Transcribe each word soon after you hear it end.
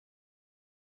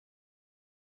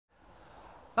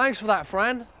Thanks for that,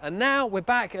 Fran. And now we're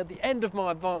back at the end of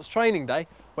my advanced training day,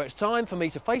 where it's time for me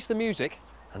to face the music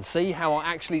and see how I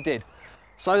actually did.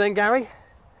 So then, Gary,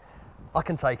 I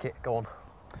can take it. Go on.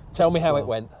 Tell me how it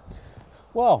went.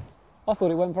 Well, I thought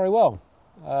it went very well.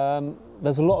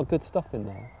 There's a lot of good stuff in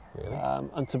there. Really?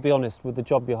 And to be honest, with the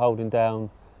job you're holding down,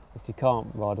 if you can't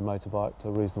ride a motorbike to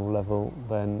a reasonable level,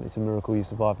 then it's a miracle you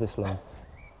survived this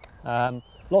long.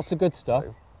 Lots of good stuff.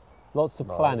 True. Lots of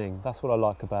planning. That's what I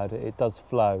like about it. It does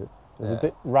flow. It was a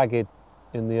bit ragged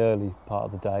in the early part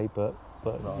of the day, but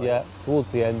yeah, towards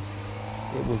the end,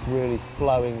 it was really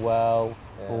flowing well.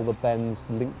 Yeah. All the bends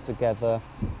linked together.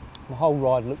 The whole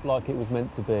ride looked like it was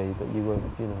meant to be, but you were,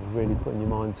 really putting your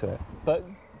mind to it. But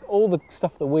all the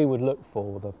stuff that we would look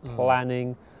for, the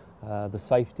planning, the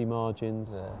safety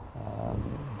margins.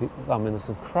 Yeah. There's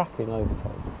some cracking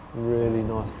overtakes, really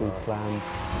nicely planned,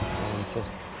 and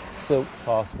just silk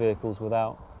past vehicles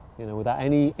without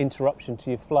any interruption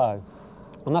to your flow.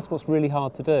 And that's what's really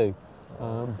hard to do.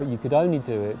 But you could only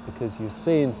do it because you're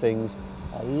seeing things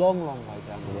a long, long way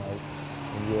down the road,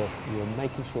 and you're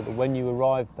making sure that when you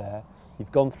arrive there,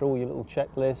 you've gone through all your little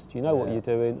checklist, you know what you're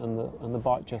doing, and the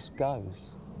bike just goes.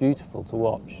 Beautiful to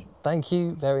watch. Thank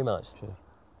you very much. Cheers.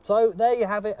 So there you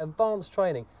have it, advanced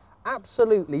training.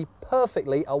 Absolutely,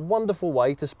 perfectly a wonderful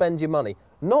way to spend your money.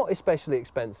 Not especially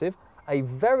expensive, a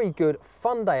very good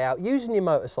fun day out using your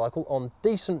motorcycle on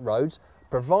decent roads,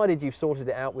 provided you've sorted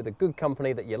it out with a good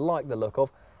company that you like the look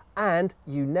of, and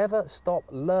you never stop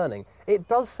learning. It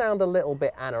does sound a little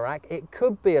bit anorak, it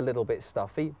could be a little bit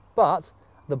stuffy, but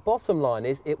the bottom line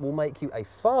is it will make you a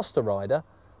faster rider,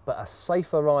 but a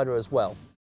safer rider as well.